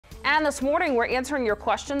And this morning, we're answering your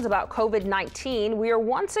questions about COVID-19. We are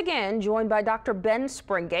once again joined by Dr. Ben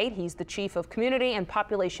Springgate. He's the Chief of Community and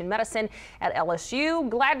Population Medicine at LSU.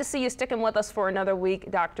 Glad to see you sticking with us for another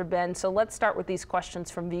week, Dr. Ben. So let's start with these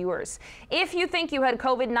questions from viewers. If you think you had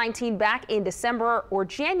COVID-19 back in December or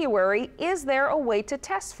January, is there a way to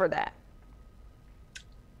test for that?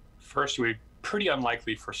 First, we're pretty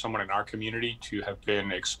unlikely for someone in our community to have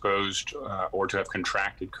been exposed or to have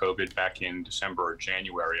contracted COVID back in December or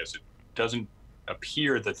January, as it doesn't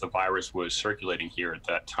appear that the virus was circulating here at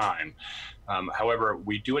that time. However,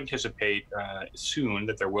 we do anticipate soon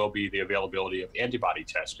that there will be the availability of antibody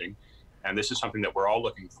testing. And this is something that we're all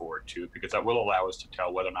looking forward to, because that will allow us to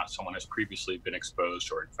tell whether or not someone has previously been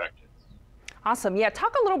exposed or infected. Awesome. Yeah,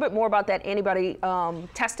 talk a little bit more about that antibody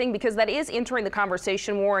testing, because that is entering the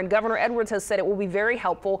conversation more, and Governor Edwards has said it will be very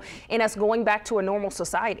helpful in us going back to a normal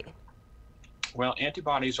society. Well,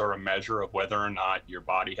 antibodies are a measure of whether or not your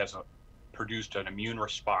body has produced an immune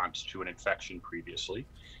response to an infection previously.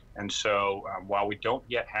 And so while we don't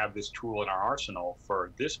yet have this tool in our arsenal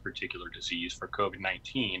for this particular disease, for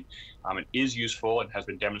COVID-19, it is useful and has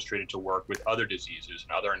been demonstrated to work with other diseases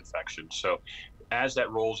and other infections. So as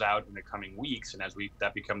that rolls out in the coming weeks, and as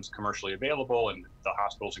that becomes commercially available and the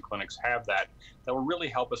hospitals and clinics have that will really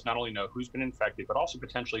help us not only know who's been infected, but also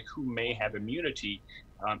potentially who may have immunity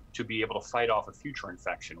to be able to fight off a future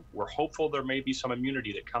infection. We're hopeful there may be some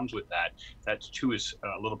immunity that comes with that. That too is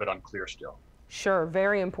a little bit unclear still. Sure,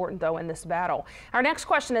 very important though in this battle. Our next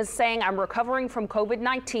question is saying, I'm recovering from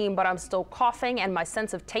COVID-19, but I'm still coughing and my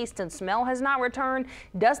sense of taste and smell has not returned.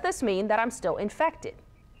 Does this mean that I'm still infected?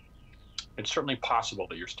 It's certainly possible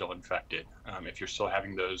that you're still infected if you're still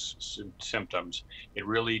having those symptoms. It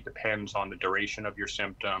really depends on the duration of your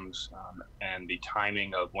symptoms and the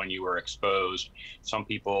timing of when you were exposed. Some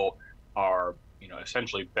people are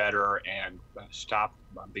essentially better and stop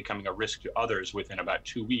becoming a risk to others within about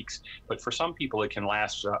 2 weeks. But for some people, it can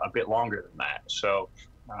last a bit longer than that. So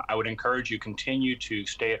I would encourage you continue to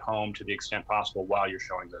stay at home to the extent possible while you're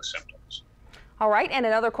showing those symptoms. All right, and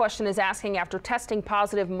another question is asking, after testing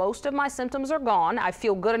positive, most of my symptoms are gone. I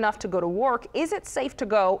feel good enough to go to work. Is it safe to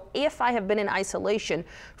go if I have been in isolation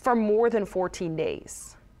for more than 14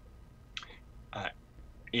 days?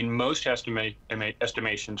 In most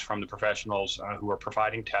estimations from the professionals who are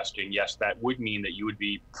providing testing, yes, that would mean that you would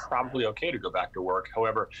be probably okay to go back to work.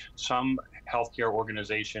 However, some healthcare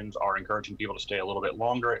organizations are encouraging people to stay a little bit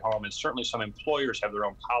longer at home, and certainly some employers have their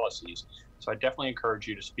own policies. So I definitely encourage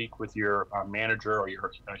you to speak with your manager or your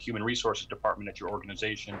human resources department at your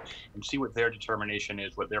organization and see what their determination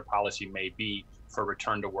is, what their policy may be for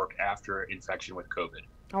return to work after infection with COVID.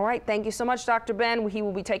 All right, thank you so much, Dr. Ben. He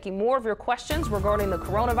will be taking more of your questions regarding the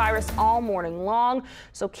coronavirus all morning long.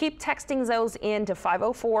 So keep texting those in to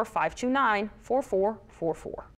 504-529-4444.